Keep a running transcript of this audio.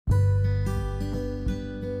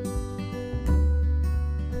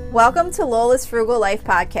Welcome to Lola's Frugal Life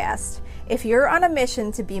Podcast. If you're on a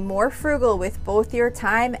mission to be more frugal with both your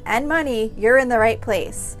time and money, you're in the right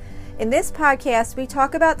place. In this podcast, we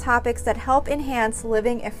talk about topics that help enhance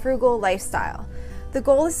living a frugal lifestyle. The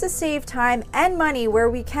goal is to save time and money where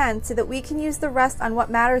we can so that we can use the rest on what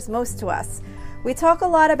matters most to us. We talk a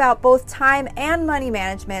lot about both time and money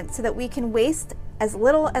management so that we can waste as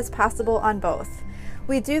little as possible on both.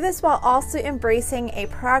 We do this while also embracing a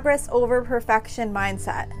progress over perfection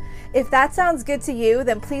mindset. If that sounds good to you,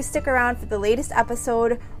 then please stick around for the latest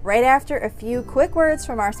episode right after a few quick words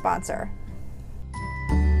from our sponsor.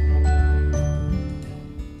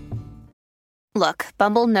 Look,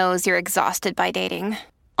 Bumble knows you're exhausted by dating.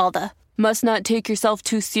 All the must not take yourself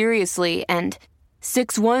too seriously and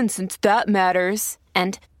 6'1" since that matters.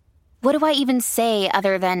 And what do I even say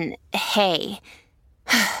other than hey?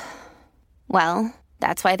 Well,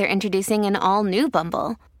 that's why they're introducing an all-new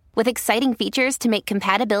Bumble with exciting features to make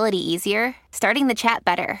compatibility easier, starting the chat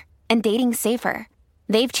better, and dating safer.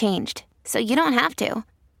 They've changed, so you don't have to.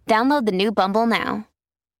 Download the new Bumble now.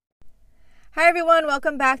 Hi everyone,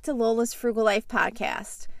 welcome back to Lola's Frugal Life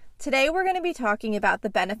Podcast. Today we're going to be talking about the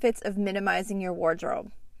benefits of minimizing your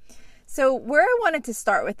wardrobe. So where I wanted to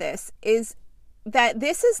start with this is that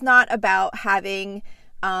this is not about having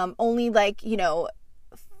only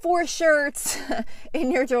 4 shirts in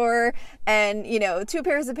your drawer and 2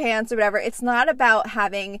 pairs of pants or whatever. It's not about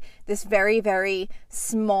having this very, very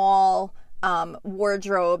small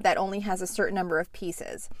wardrobe that only has a certain number of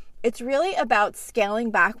pieces. It's really about scaling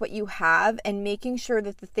back what you have and making sure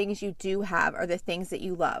that the things you do have are the things that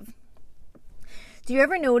you love. Do you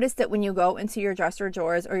ever notice that when you go into your dresser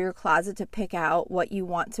drawers or your closet to pick out what you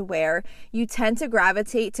want to wear, you tend to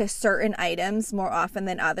gravitate to certain items more often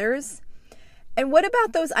than others? And what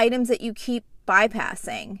about those items that you keep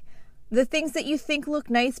bypassing? The things that you think look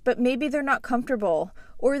nice, but maybe they're not comfortable,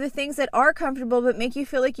 or the things that are comfortable, but make you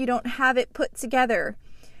feel like you don't have it put together.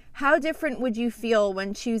 How different would you feel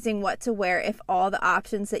when choosing what to wear if all the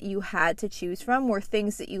options that you had to choose from were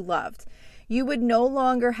things that you loved? You would no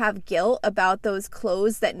longer have guilt about those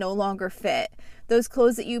clothes that no longer fit, those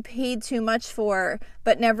clothes that you paid too much for,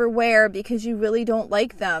 but never wear because you really don't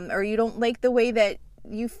like them, or you don't like the way that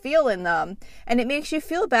you feel in them, and it makes you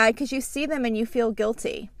feel bad because you see them and you feel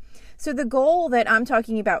guilty. So the goal that I'm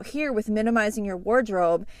talking about here with minimizing your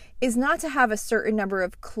wardrobe is not to have a certain number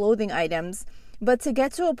of clothing items, but to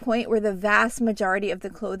get to a point where the vast majority of the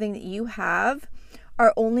clothing that you have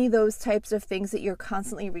are only those types of things that you're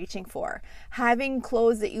constantly reaching for. Having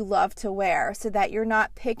clothes that you love to wear so that you're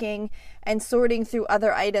not picking and sorting through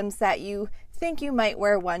other items that you think you might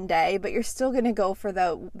wear one day, but you're still going to go for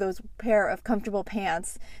those pair of comfortable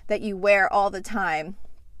pants that you wear all the time.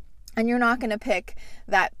 And you're not going to pick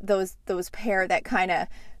those pair that kind of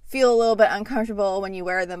feel a little bit uncomfortable when you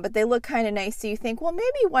wear them, but they look kind of nice. So you think, well,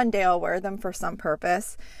 maybe one day I'll wear them for some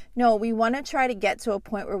purpose. No, we want to try to get to a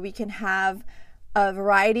point where we can have a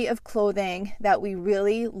variety of clothing that we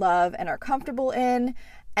really love and are comfortable in.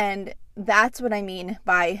 And that's what I mean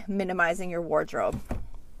by minimizing your wardrobe.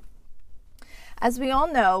 As we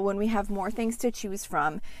all know, when we have more things to choose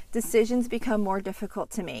from, decisions become more difficult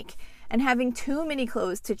to make. And having too many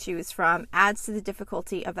clothes to choose from adds to the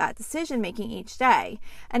difficulty of that decision making each day.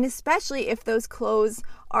 And especially if those clothes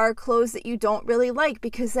are clothes that you don't really like,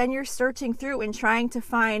 because then you're searching through and trying to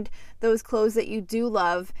find those clothes that you do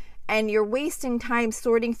love, and you're wasting time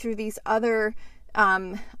sorting through these other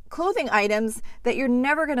clothing items that you're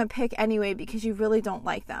never going to pick anyway because you really don't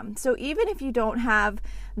like them. So even if you don't have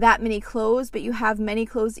that many clothes, but you have many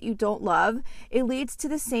clothes that you don't love, it leads to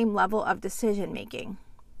the same level of decision making.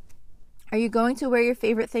 Are you going to wear your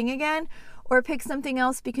favorite thing again, or pick something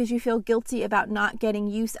else because you feel guilty about not getting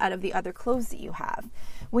use out of the other clothes that you have?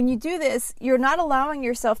 When you do this, you're not allowing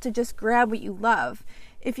yourself to just grab what you love.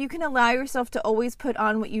 If you can allow yourself to always put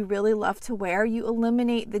on what you really love to wear, you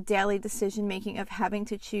eliminate the daily decision making of having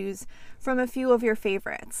to choose from a few of your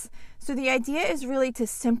favorites. So the idea is really to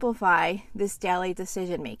simplify this daily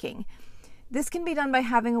decision making. This can be done by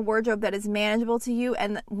having a wardrobe that is manageable to you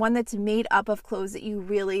and one that's made up of clothes that you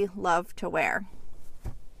really love to wear.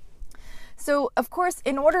 So, of course,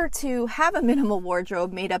 in order to have a minimal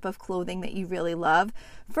wardrobe made up of clothing that you really love,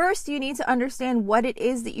 first you need to understand what it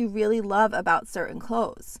is that you really love about certain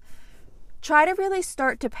clothes. Try to really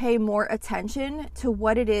start to pay more attention to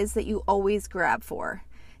what it is that you always grab for.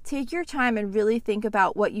 Take your time and really think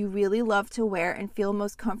about what you really love to wear and feel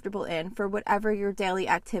most comfortable in for whatever your daily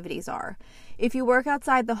activities are. If you work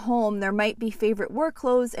outside the home, there might be favorite work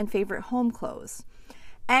clothes and favorite home clothes.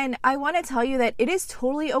 And I want to tell you that it is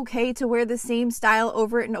totally okay to wear the same style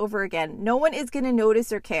over and over again. No one is going to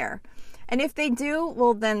notice or care. And if they do,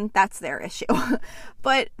 well, then that's their issue.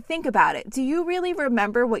 But think about it. Do you really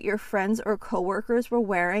remember what your friends or coworkers were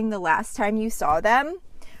wearing the last time you saw them?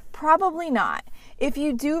 Probably not. If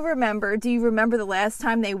you do remember the last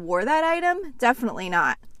time they wore that item? Definitely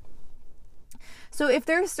not. So if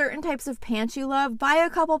there are certain types of pants you love, buy a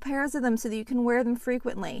couple pairs of them so that you can wear them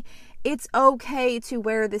frequently. It's okay to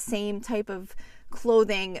wear the same type of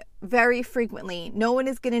clothing very frequently. No one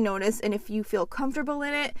is going to notice, and if you feel comfortable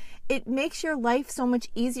in it, it makes your life so much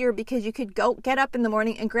easier because you could get up in the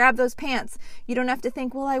morning and grab those pants. You don't have to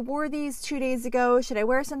think, well, I wore these 2 days ago. Should I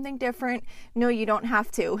wear something different? No, you don't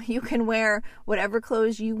have to. You can wear whatever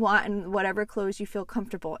clothes you want and whatever clothes you feel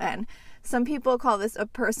comfortable in. Some people call this a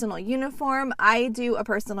personal uniform. I do a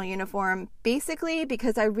personal uniform basically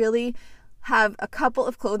because I really have a couple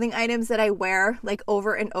of clothing items that I wear like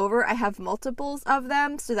over and over. I have multiples of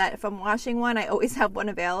them so that if I'm washing one, I always have one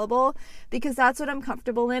available because that's what I'm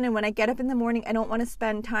comfortable in. And when I get up in the morning, I don't want to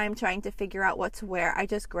spend time trying to figure out what to wear. I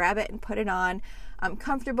just grab it and put it on. I'm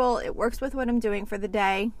comfortable. It works with what I'm doing for the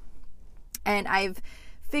day. And I've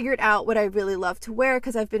figured out what I really love to wear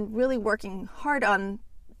because I've been really working hard on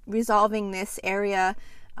resolving this area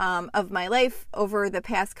of my life over the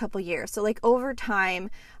past couple years. So like over time,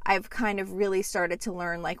 I've kind of really started to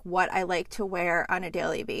learn like what I like to wear on a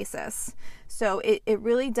daily basis. So it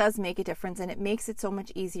really does make a difference, and it makes it so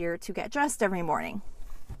much easier to get dressed every morning.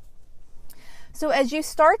 So as you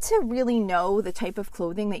start to really know the type of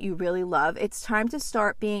clothing that you really love, it's time to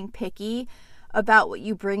start being picky about what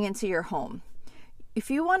you bring into your home. If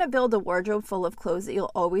you want to build a wardrobe full of clothes that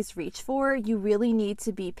you'll always reach for, you really need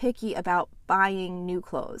to be picky about buying new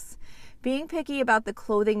clothes. Being picky about the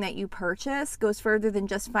clothing that you purchase goes further than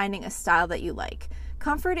just finding a style that you like.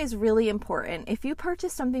 Comfort is really important. If you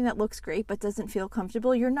purchase something that looks great but doesn't feel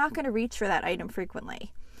comfortable, you're not going to reach for that item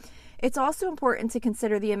frequently. It's also important to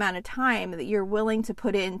consider the amount of time that you're willing to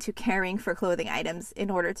put into caring for clothing items in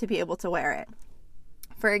order to be able to wear it.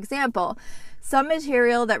 For example, some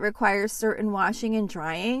material that requires certain washing and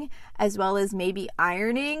drying, as well as maybe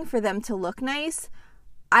ironing for them to look nice,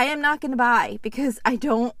 I am not going to buy because I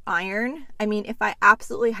don't iron. I mean, if I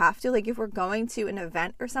absolutely have to, like if we're going to an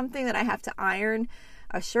event or something that I have to iron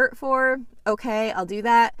a shirt for, okay, I'll do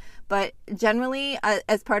that. But generally,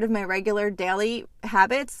 as part of my regular daily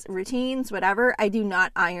habits, routines, whatever, I do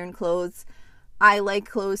not iron clothes. I like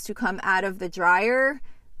clothes to come out of the dryer,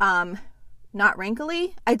 not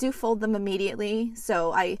wrinkly. I do fold them immediately.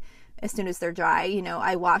 So as soon as they're dry,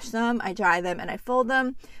 I wash them, I dry them, and I fold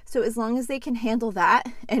them. So as long as they can handle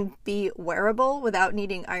that and be wearable without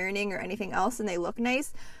needing ironing or anything else, and they look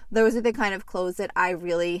nice, those are the kind of clothes that I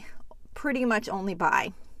really pretty much only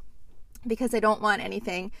buy, because I don't want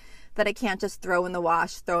anything that I can't just throw in the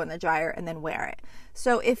wash, throw in the dryer, and then wear it.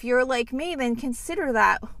 So if you're like me, then consider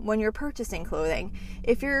that when you're purchasing clothing.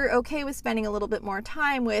 If you're okay with spending a little bit more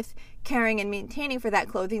time with caring and maintaining for that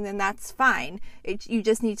clothing, then that's fine. You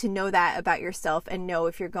just need to know that about yourself and know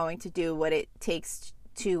if you're going to do what it takes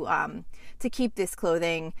to keep this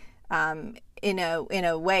clothing in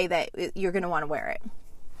a way that you're going to want to wear it.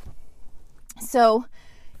 So,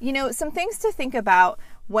 some things to think about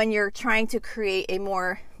when you're trying to create a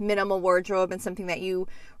more minimal wardrobe and something that you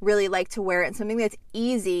really like to wear and something that's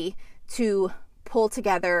easy to pull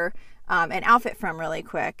together an outfit from really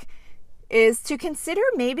quick, is to consider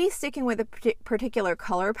maybe sticking with a particular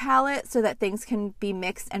color palette so that things can be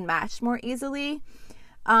mixed and matched more easily.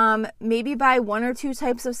 Maybe buy one or two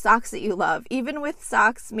types of socks that you love. Even with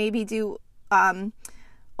socks, maybe do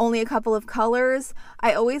only a couple of colors.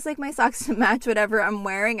 I always like my socks to match whatever I'm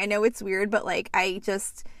wearing. I know it's weird, but like I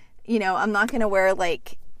just, I'm not going to wear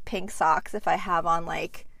like pink socks if I have on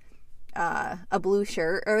like a blue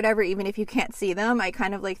shirt or whatever, even if you can't see them. I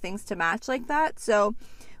kind of like things to match like that. So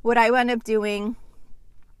what I wound up doing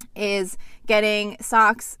is getting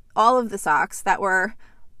socks, all of the socks that were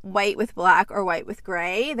white with black or white with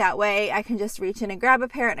gray. That way I can just reach in and grab a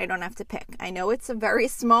pair and I don't have to pick. I know it's a very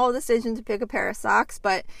small decision to pick a pair of socks,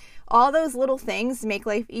 but all those little things make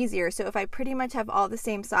life easier. So if I pretty much have all the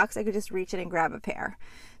same socks, I could just reach in and grab a pair.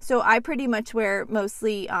 So I pretty much wear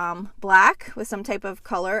mostly black with some type of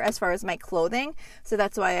color as far as my clothing. So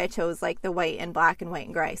that's why I chose like the white and black and white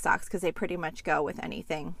and gray socks, because they pretty much go with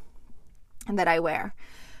anything that I wear.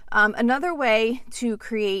 Another way to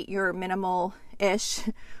create your minimal-ish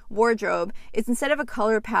wardrobe is, instead of a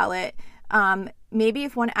color palette, maybe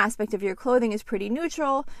if one aspect of your clothing is pretty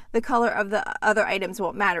neutral, the color of the other items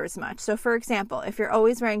won't matter as much. So for example, if you're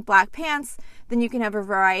always wearing black pants, then you can have a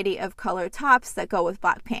variety of colored tops that go with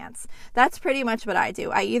black pants. That's pretty much what I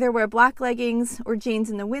do. I either wear black leggings or jeans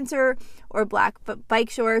in the winter, or black bike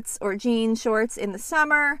shorts or jean shorts in the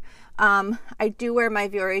summer. I do wear my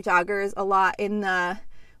Vuori joggers a lot in the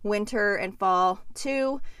winter and fall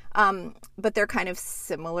too, but they're kind of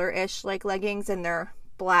similar-ish like leggings, and they're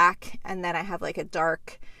black, and then I have like a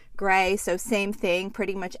dark gray, so same thing,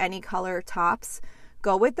 pretty much any color tops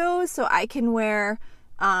go with those. So I can wear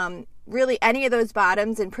really any of those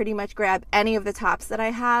bottoms and pretty much grab any of the tops that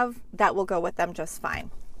I have that will go with them just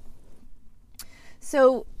fine.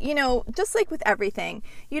 So, just like with everything,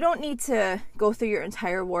 you don't need to go through your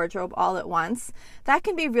entire wardrobe all at once. That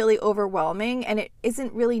can be really overwhelming, and it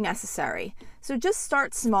isn't really necessary. So just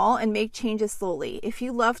start small and make changes slowly. If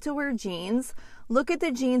you love to wear jeans, look at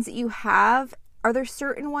the jeans that you have. Are there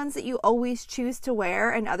certain ones that you always choose to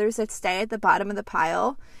wear and others that stay at the bottom of the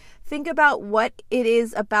pile? Think about what it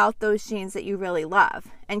is about those jeans that you really love.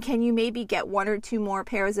 And can you maybe get 1 or 2 more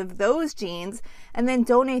pairs of those jeans and then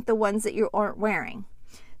donate the ones that you aren't wearing?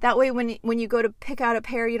 That way, when you go to pick out a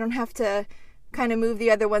pair, you don't have to kind of move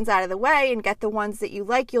the other ones out of the way and get the ones that you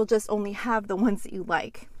like. You'll just only have the ones that you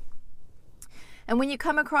like. And when you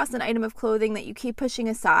come across an item of clothing that you keep pushing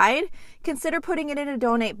aside, consider putting it in a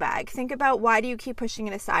donate bag. Think about, why do you keep pushing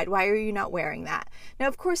it aside? Why are you not wearing that? Now,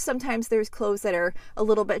 of course, sometimes there's clothes that are a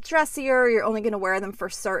little bit dressier. You're only going to wear them for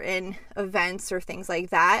certain events or things like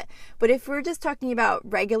that. But if we're just talking about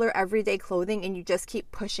regular everyday clothing and you just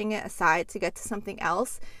keep pushing it aside to get to something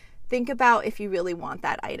else, think about if you really want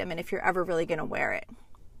that item and if you're ever really going to wear it.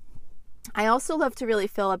 I also love to really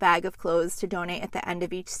fill a bag of clothes to donate at the end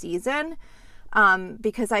of each season.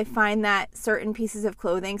 Because I find that certain pieces of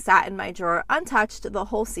clothing sat in my drawer untouched the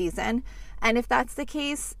whole season. And if that's the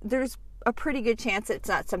case, there's a pretty good chance it's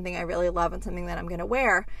not something I really love and something that I'm going to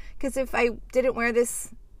wear. Because if I didn't wear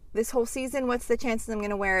this whole season, what's the chances I'm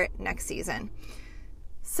going to wear it next season?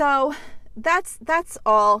 So that's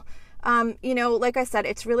all. Like I said,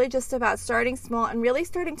 it's really just about starting small and really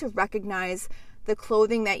starting to recognize the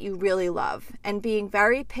clothing that you really love and being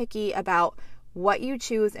very picky about what you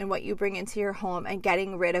choose and what you bring into your home, and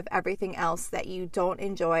getting rid of everything else that you don't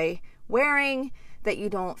enjoy wearing, that you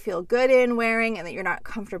don't feel good in wearing, and that you're not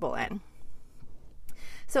comfortable in.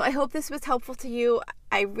 So I hope this was helpful to you.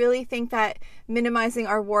 I really think that minimizing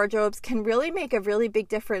our wardrobes can really make a really big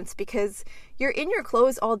difference, because you're in your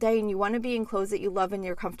clothes all day and you want to be in clothes that you love and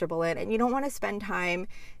you're comfortable in, and you don't want to spend time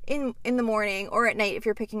in the morning or at night if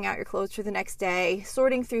you're picking out your clothes for the next day,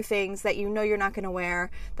 sorting through things that you know you're not going to wear,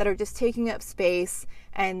 that are just taking up space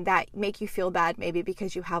and that make you feel bad maybe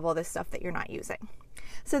because you have all this stuff that you're not using.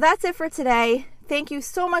 So that's it for today. Thank you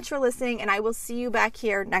so much for listening, and I will see you back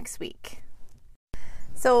here next week.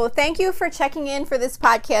 So thank you for checking in for this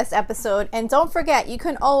podcast episode. And don't forget, you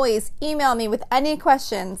can always email me with any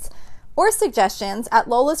questions or suggestions at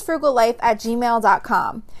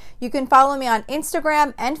lolasfrugallife@gmail.com. You can follow me on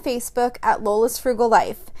Instagram and Facebook at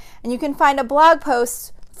lolasfrugallife. And you can find a blog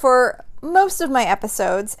post for most of my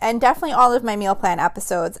episodes and definitely all of my meal plan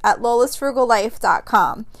episodes at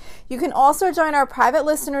lolasfrugallife.com. You can also join our private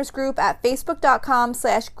listeners group at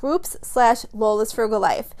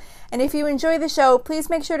facebook.com/groups/lolasfrugallife. And if you enjoy the show, please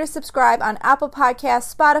make sure to subscribe on Apple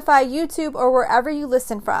Podcasts, Spotify, YouTube, or wherever you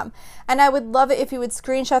listen from. And I would love it if you would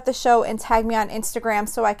screenshot the show and tag me on Instagram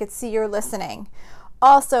so I could see you're listening.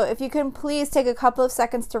 Also, if you can please take a couple of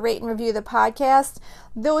seconds to rate and review the podcast.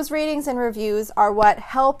 Those ratings and reviews are what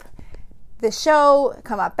help the show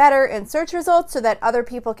come up better in search results so that other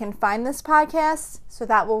people can find this podcast. So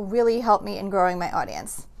that will really help me in growing my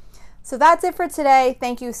audience. So that's it for today.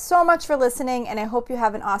 Thank you so much for listening, and I hope you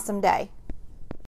have an awesome day.